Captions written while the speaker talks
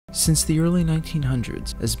Since the early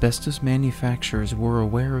 1900s, asbestos manufacturers were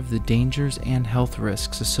aware of the dangers and health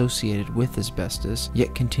risks associated with asbestos,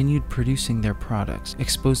 yet continued producing their products,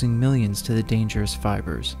 exposing millions to the dangerous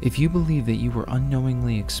fibers. If you believe that you were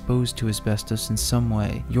unknowingly exposed to asbestos in some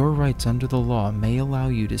way, your rights under the law may allow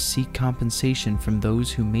you to seek compensation from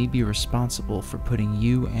those who may be responsible for putting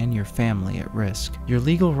you and your family at risk. Your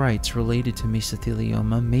legal rights related to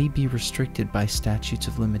mesothelioma may be restricted by statutes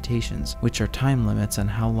of limitations, which are time limits on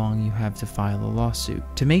how long you have to file a lawsuit.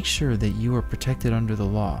 To make sure that you are protected under the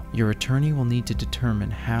law, your attorney will need to determine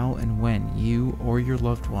how and when you or your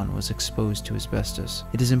loved one was exposed to asbestos.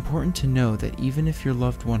 It is important to know that even if your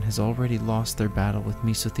loved one has already lost their battle with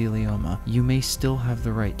mesothelioma, you may still have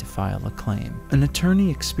the right to file a claim. An attorney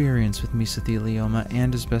experienced with mesothelioma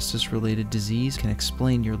and asbestos-related disease can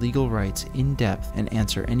explain your legal rights in depth and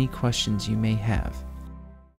answer any questions you may have.